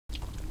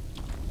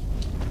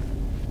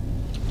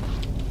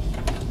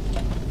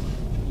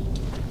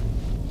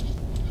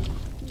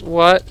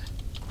What?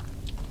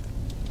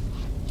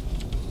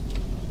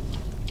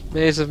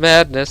 Maze of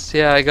Madness.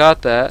 Yeah, I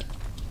got that.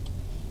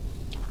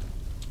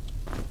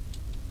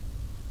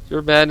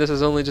 Your madness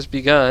has only just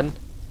begun.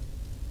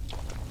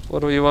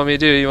 What do you want me to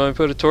do? You want me to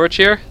put a torch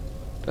here?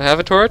 Do I have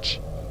a torch?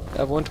 I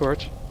have one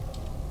torch.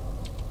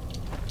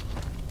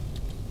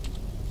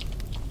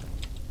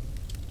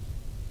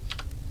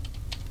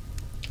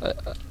 I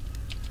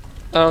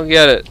don't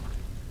get it.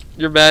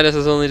 Your madness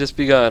has only just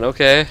begun.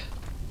 Okay.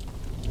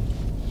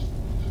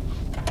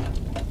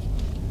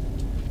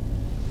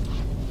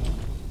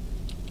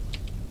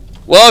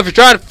 Well, if you're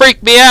trying to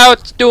freak me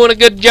out, it's doing a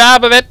good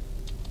job of it.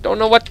 Don't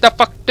know what the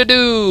fuck to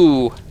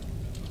do.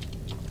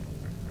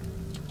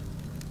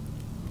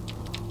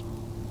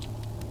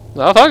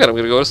 No, fuck it. I'm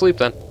gonna go to sleep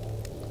then.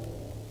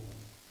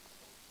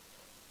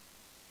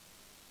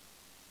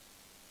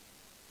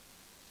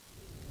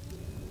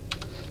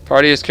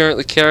 Party is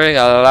currently carrying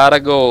a lot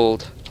of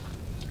gold.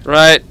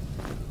 Right.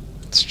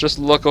 Let's just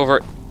look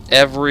over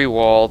every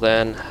wall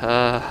then.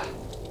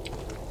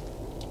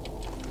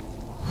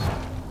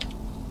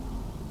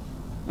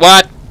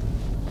 What?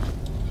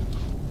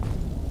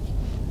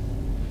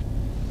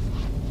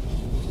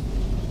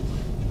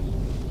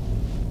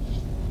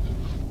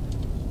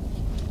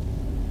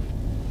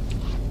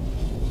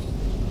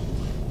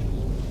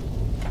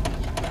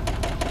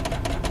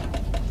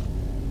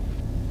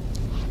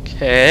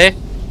 Okay.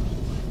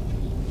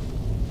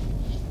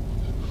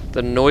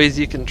 The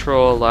noisy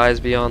control lies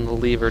beyond the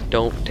lever.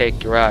 Don't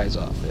take your eyes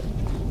off it.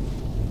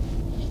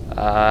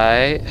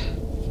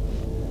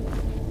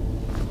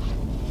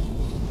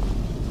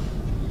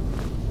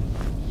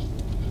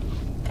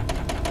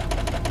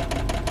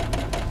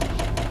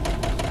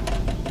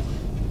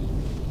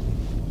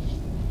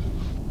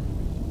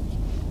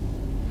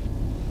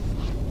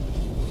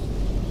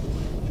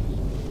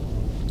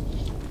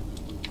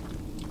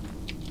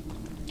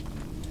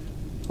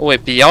 Oh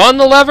wait, beyond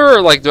the lever,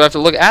 or like do I have to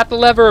look at the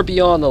lever or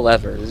beyond the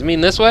lever? Does it mean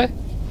this way?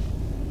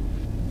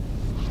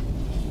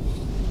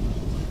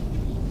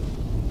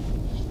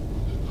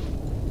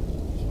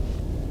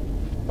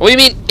 What do you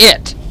mean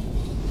it?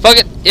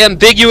 Fucking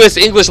ambiguous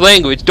English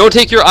language. Don't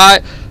take your eye.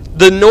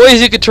 The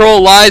noisy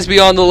control lies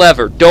beyond the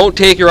lever. Don't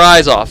take your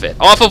eyes off it.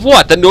 Off of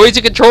what? The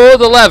noisy control or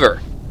the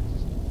lever?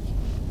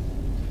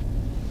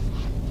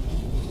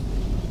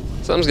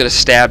 Something's gonna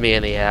stab me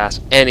in the ass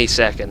any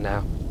second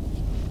now.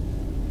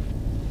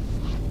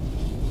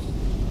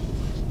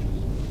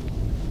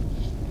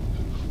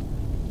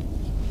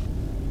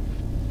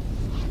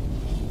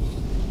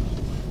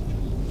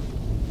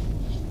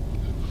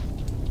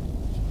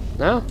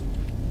 No?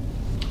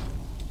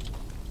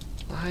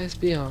 Lies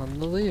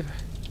beyond the lever.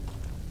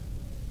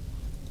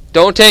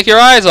 Don't take your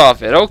eyes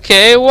off it.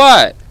 Okay,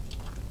 what?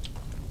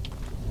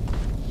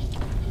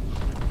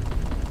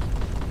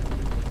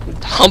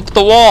 Hump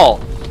the wall.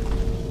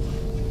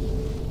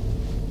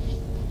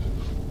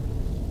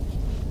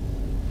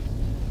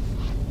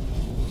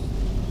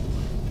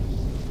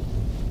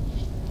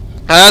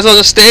 I might as well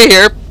just stay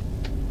here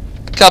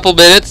a couple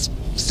minutes,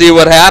 see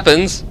what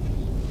happens.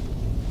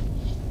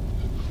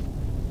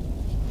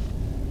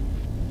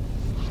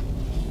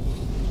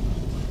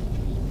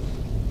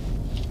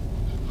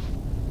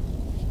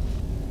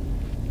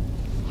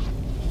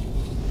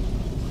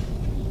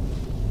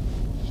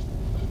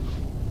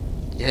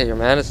 Yeah, your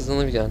madness has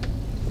only begun.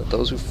 Let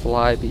those who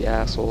fly be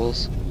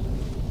assholes.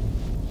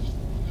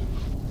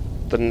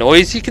 The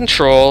noisy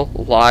control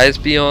lies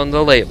beyond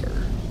the lever.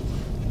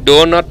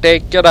 Do not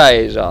take your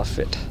eyes off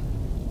it.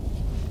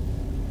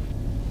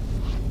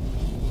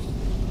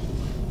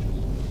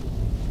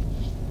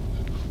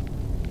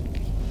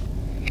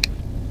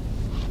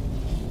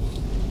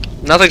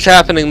 Nothing's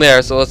happening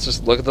there, so let's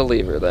just look at the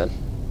lever then.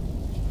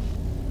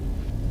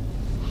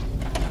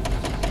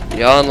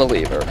 Beyond the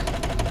lever.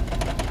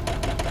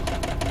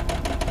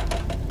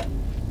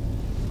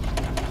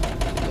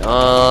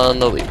 On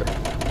the lever.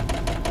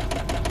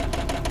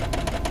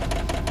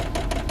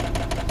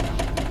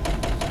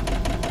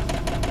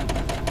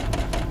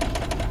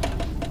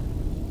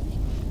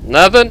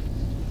 Nothing.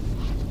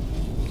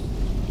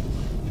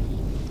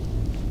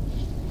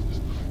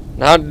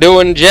 Not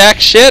doing jack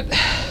shit.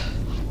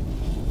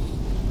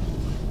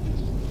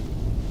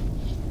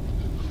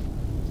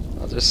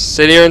 I'll just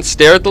sit here and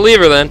stare at the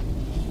lever then.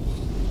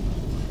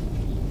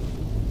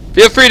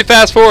 Feel free to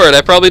fast forward.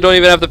 I probably don't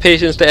even have the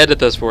patience to edit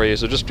this for you,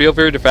 so just feel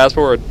free to fast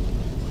forward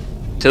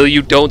till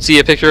you don't see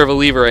a picture of a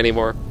lever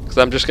anymore, because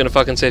I'm just gonna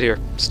fucking sit here,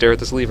 stare at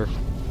this lever.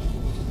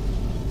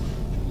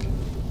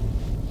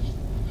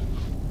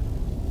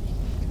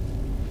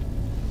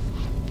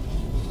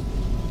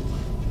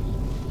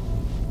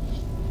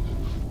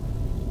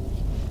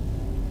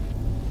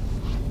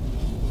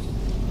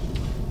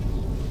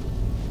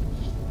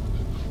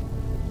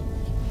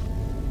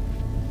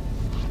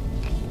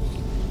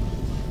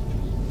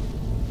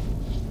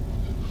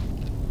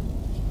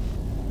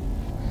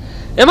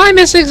 Am I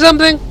missing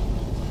something?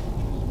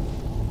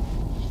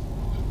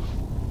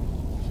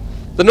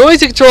 The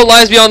noise you control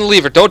lies beyond the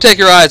lever. Don't take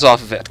your eyes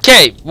off of it.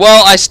 Okay,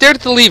 well, I stared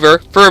at the lever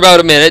for about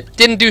a minute.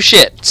 Didn't do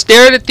shit.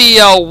 Stared at the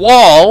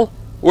wall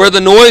where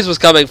the noise was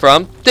coming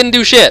from. Didn't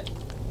do shit.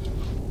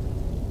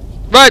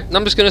 Right,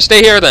 I'm just going to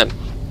stay here then.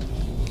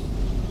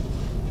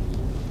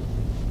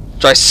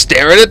 Try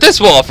staring at this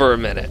wall for a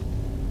minute.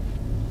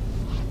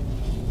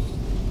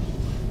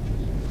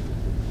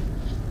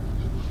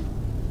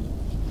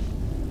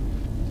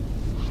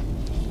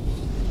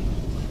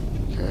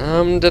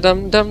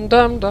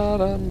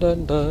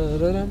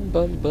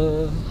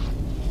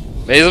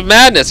 Maze of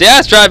Madness. Yeah,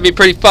 it's driving me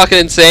pretty fucking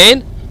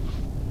insane.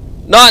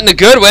 Not in a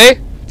good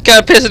way. It's kind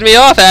of pissing me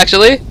off,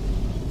 actually.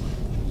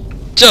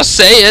 Just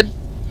saying.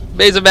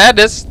 Maze of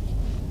Madness.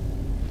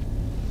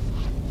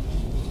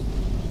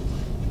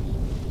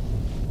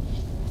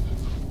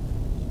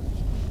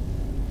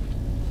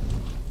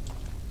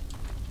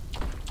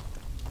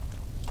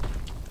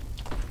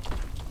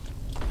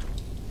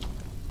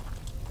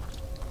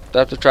 Do I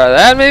have to try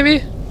that,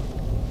 maybe?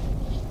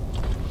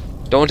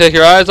 Don't take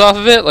your eyes off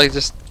of it? Like,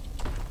 just...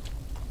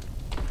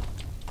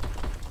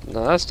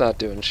 No, that's not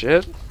doing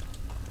shit.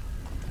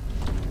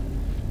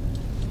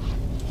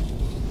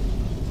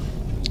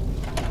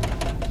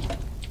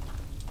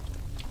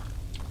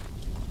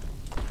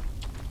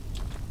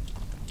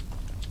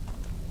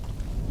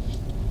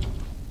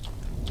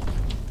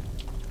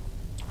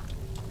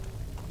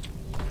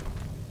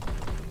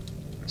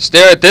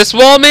 Stare at this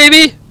wall,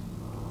 maybe?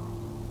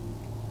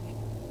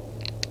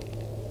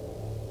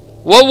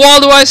 What wall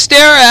do I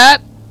stare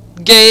at?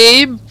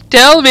 Gabe,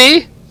 tell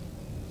me.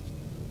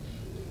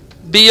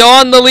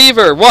 Beyond the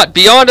lever. What?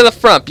 Beyond to the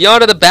front?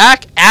 Beyond to the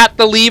back? At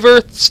the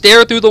lever?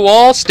 Stare through the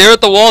wall? Stare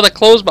at the wall that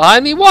closed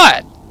behind me?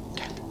 What?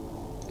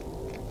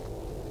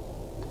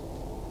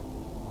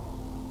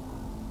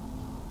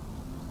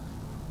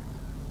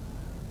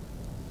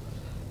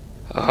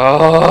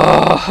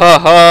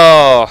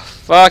 Oh,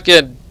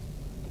 fucking...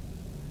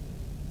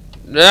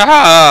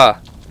 Ah.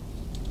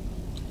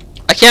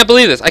 I can't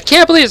believe this. I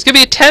can't believe it's gonna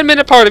be a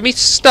 10-minute part of me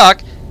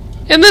stuck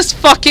in this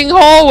fucking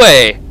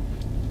hallway.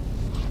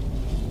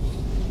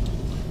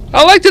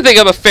 I like to think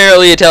I'm a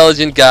fairly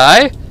intelligent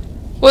guy.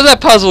 What was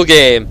that puzzle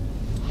game?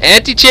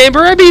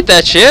 Antechamber? I beat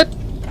that shit.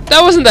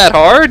 That wasn't that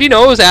hard. You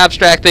know, it was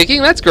abstract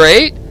thinking. That's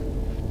great.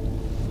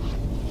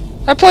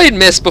 I played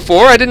Myst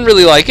before. I didn't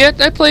really like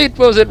it. I played,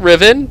 what was it,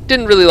 Riven?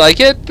 Didn't really like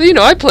it. But, you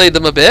know, I played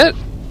them a bit.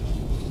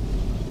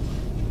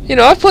 You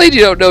know, I've played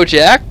You Don't Know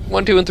Jack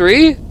 1, 2, and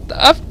 3.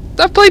 I've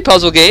played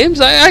puzzle games.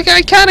 I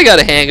kind of got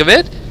a hang of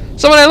it.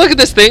 So when I look at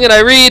this thing and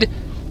I read,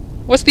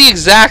 what's the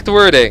exact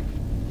wording?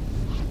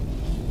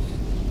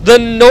 The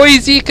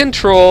noisy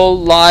control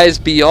lies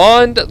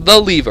beyond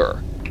the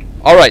lever.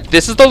 Alright,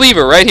 this is the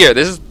lever right here.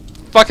 This is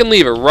fucking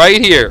lever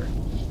right here.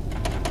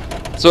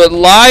 So it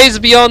lies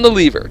beyond the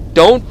lever.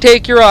 Don't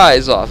take your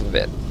eyes off of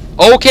it.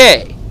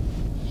 Okay.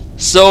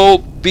 So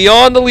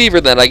beyond the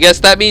lever then. I guess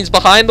that means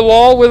behind the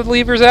wall where the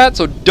lever's at.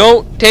 So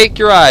don't take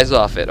your eyes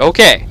off it.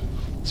 Okay.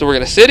 So we're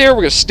going to sit here.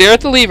 We're going to stare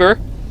at the lever.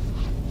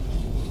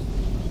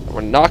 And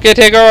we're not going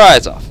to take our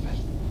eyes off of it.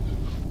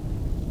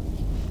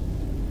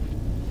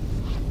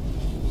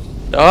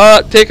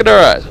 Not taking our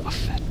eyes off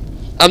of it.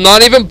 I'm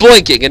not even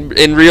blinking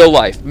in real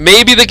life.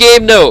 Maybe the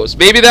game knows.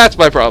 Maybe that's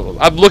my problem.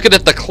 I'm looking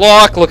at the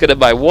clock, looking at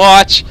my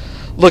watch,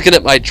 looking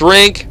at my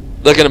drink,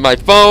 looking at my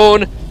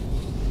phone.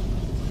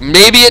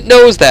 Maybe it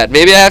knows that.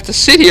 Maybe I have to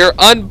sit here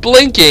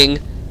unblinking,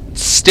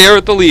 stare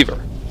at the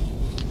lever.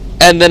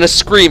 And then a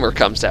screamer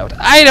comes out.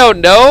 I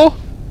don't know.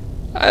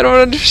 I don't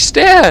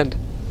understand.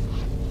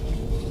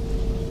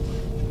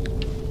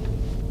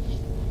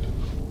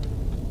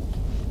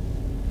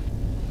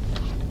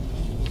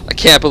 I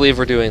can't believe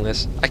we're doing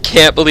this. I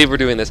can't believe we're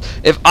doing this.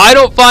 If I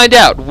don't find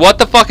out what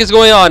the fuck is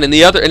going on in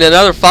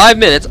another 5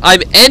 minutes, I'm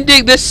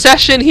ending this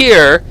session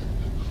here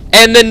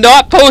and then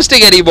not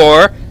posting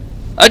anymore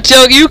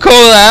until you,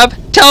 Collab,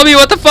 tell me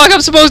what the fuck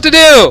I'm supposed to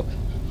do.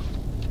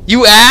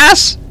 You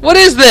ass? What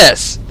is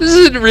this? This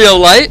isn't real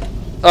light.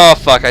 Oh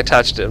fuck, I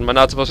touched it. Am I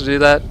not supposed to do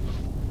that?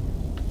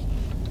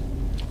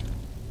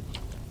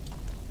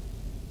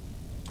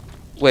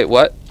 Wait,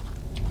 what?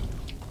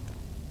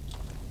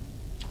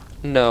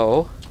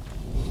 No.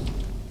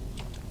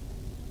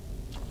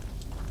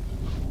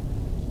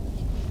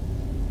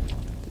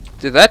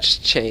 Did that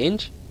just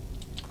change?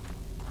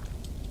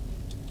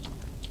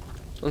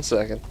 1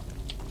 second.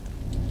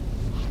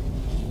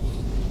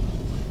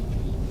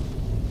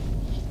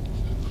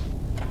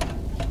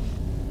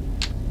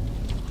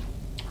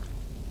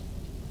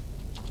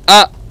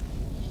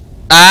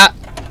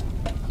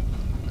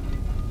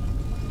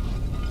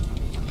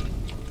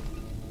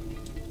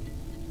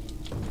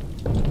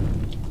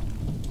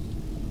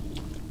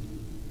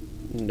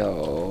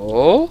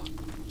 No.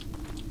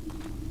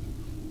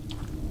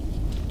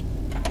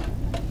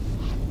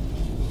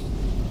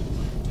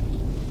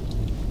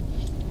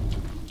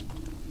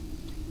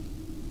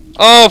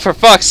 Oh, for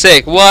fuck's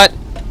sake, what?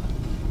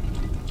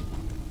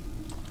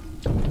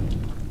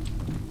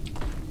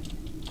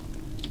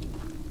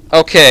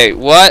 Okay,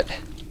 what?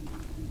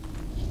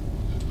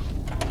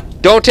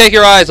 Don't take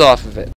your eyes off of it.